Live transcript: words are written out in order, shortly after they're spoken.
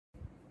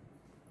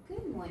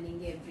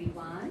morning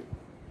everyone.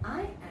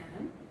 I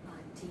am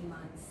Auntie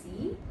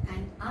Mansi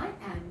and I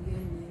am your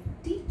new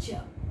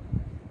teacher.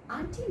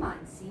 Auntie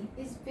Mansi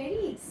is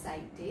very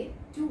excited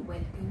to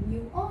welcome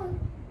you all.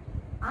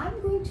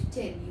 I'm going to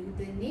tell you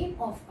the name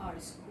of our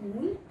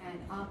school and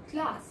our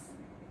class.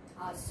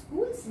 Our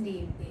school's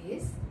name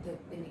is the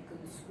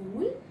Pinnacle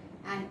School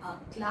and our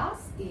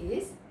class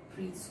is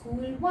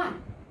Preschool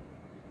 1.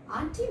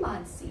 Auntie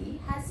Mansi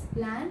has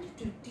planned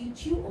to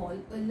teach you all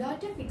a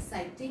lot of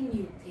exciting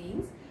new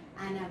things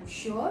and I'm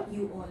sure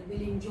you all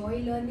will enjoy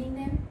learning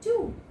them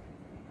too.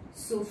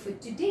 So for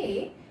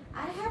today,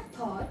 I have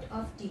thought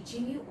of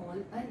teaching you all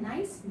a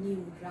nice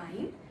new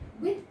rhyme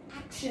with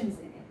actions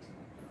in it.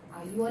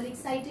 Are you all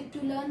excited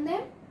to learn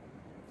them?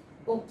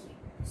 Okay,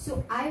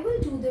 so I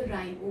will do the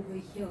rhyme over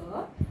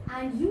here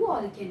and you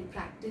all can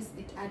practice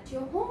it at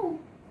your home.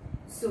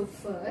 So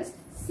first,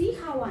 see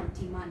how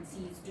Auntie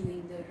Mansi is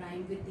doing the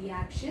rhyme with the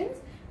actions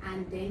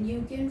and then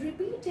you can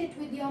repeat it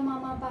with your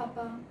mama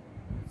papa.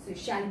 So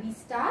shall we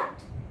start?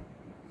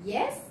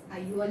 Yes? Are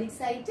you all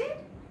excited?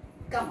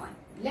 Come on,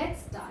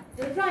 let's start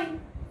the rhyme.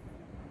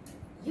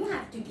 You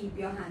have to keep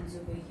your hands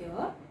over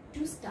here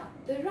to start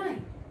the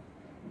rhyme.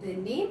 The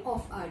name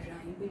of our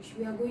rhyme which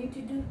we are going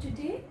to do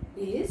today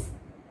is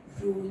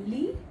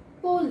Roly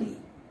Poly.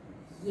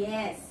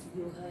 Yes,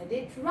 you heard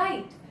it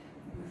right.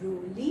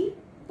 Roly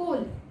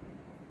Poly.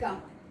 Come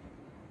on.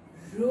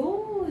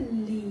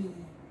 Roly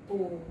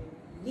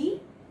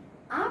poly.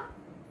 Up,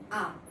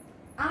 up,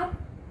 up.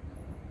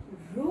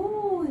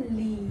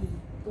 Roly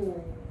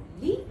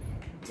poly.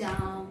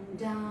 Down,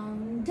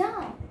 down,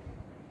 down.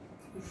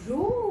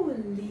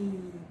 Roly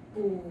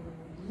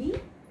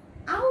poly.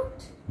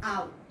 Out,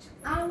 out,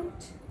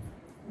 out.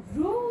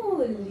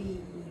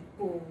 Roly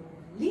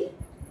poly.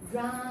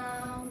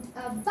 Round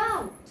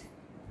about.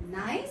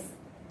 Nice.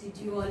 Did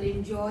you all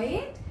enjoy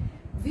it?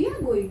 We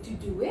are going to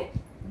do it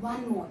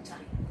one more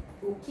time.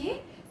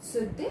 Okay?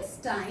 So this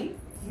time,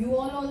 you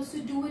all also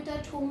do it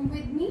at home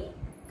with me.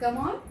 Come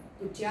on,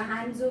 put your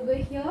hands over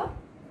here.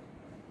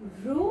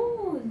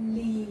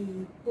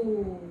 Roly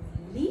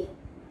poly.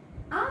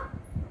 Up,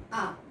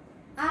 up,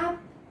 up.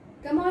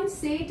 Come on,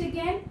 say it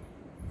again.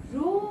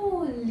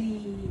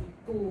 Roly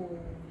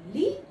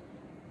poly.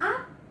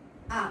 Up,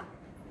 up,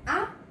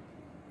 up.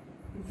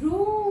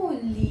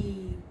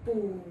 Roly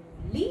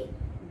poly.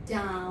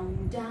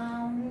 Down,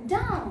 down,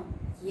 down.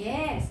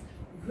 Yes.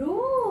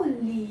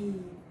 Roly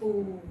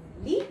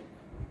poly.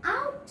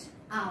 Out,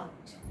 out,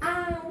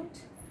 out.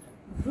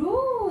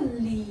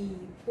 Roly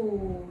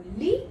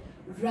poly.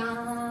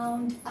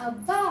 Round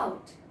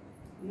about.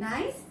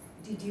 Nice.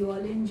 Did you all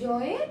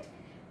enjoy it?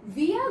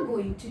 We are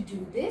going to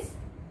do this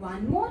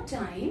one more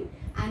time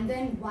and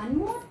then one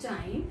more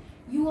time.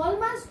 You all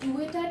must do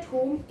it at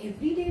home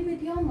every day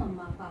with your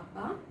mama,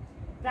 papa.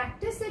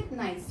 Practice it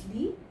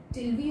nicely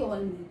till we all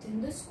meet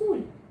in the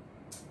school.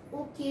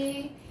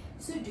 Okay,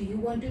 so do you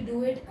want to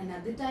do it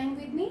another time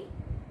with me?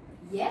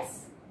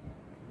 Yes?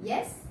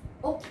 Yes?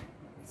 Okay.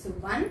 So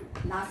one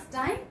last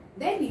time,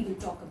 then we will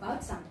talk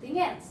about something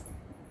else.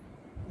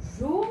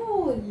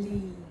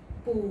 Roly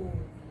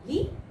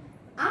poly.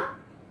 Up,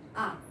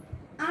 up,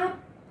 up.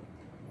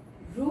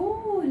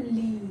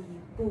 Roly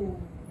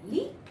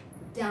poly.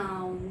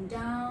 Down,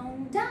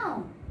 down,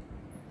 down.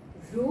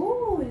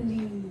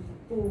 Roly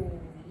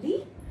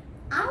poly.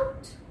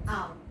 Out,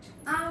 out,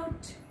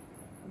 out.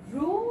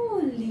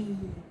 Roly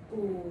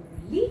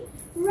poly.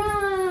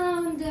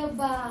 Round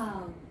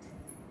about.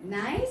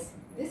 Nice.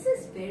 This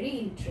is very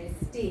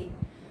interesting.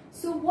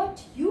 So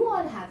what you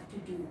all have to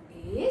do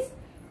is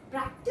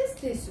practice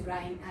this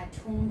rhyme at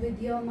home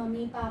with your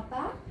mummy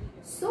papa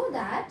so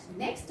that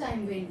next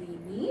time when we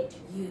meet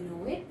you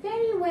know it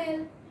very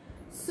well.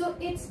 So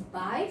it's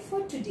bye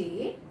for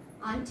today.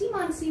 Auntie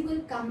Mansi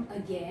will come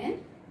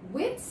again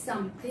with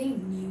something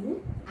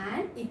new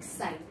and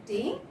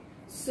exciting.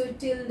 So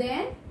till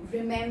then,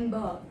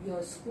 remember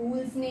your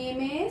school's name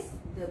is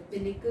the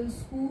Pinnacle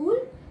School,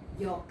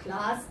 your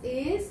class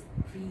is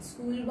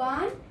Preschool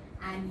 1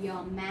 and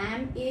your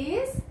ma'am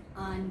is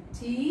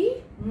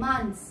Auntie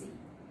Mansi.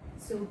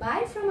 So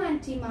bye from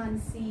Auntie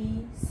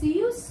Mansi. See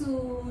you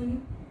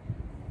soon.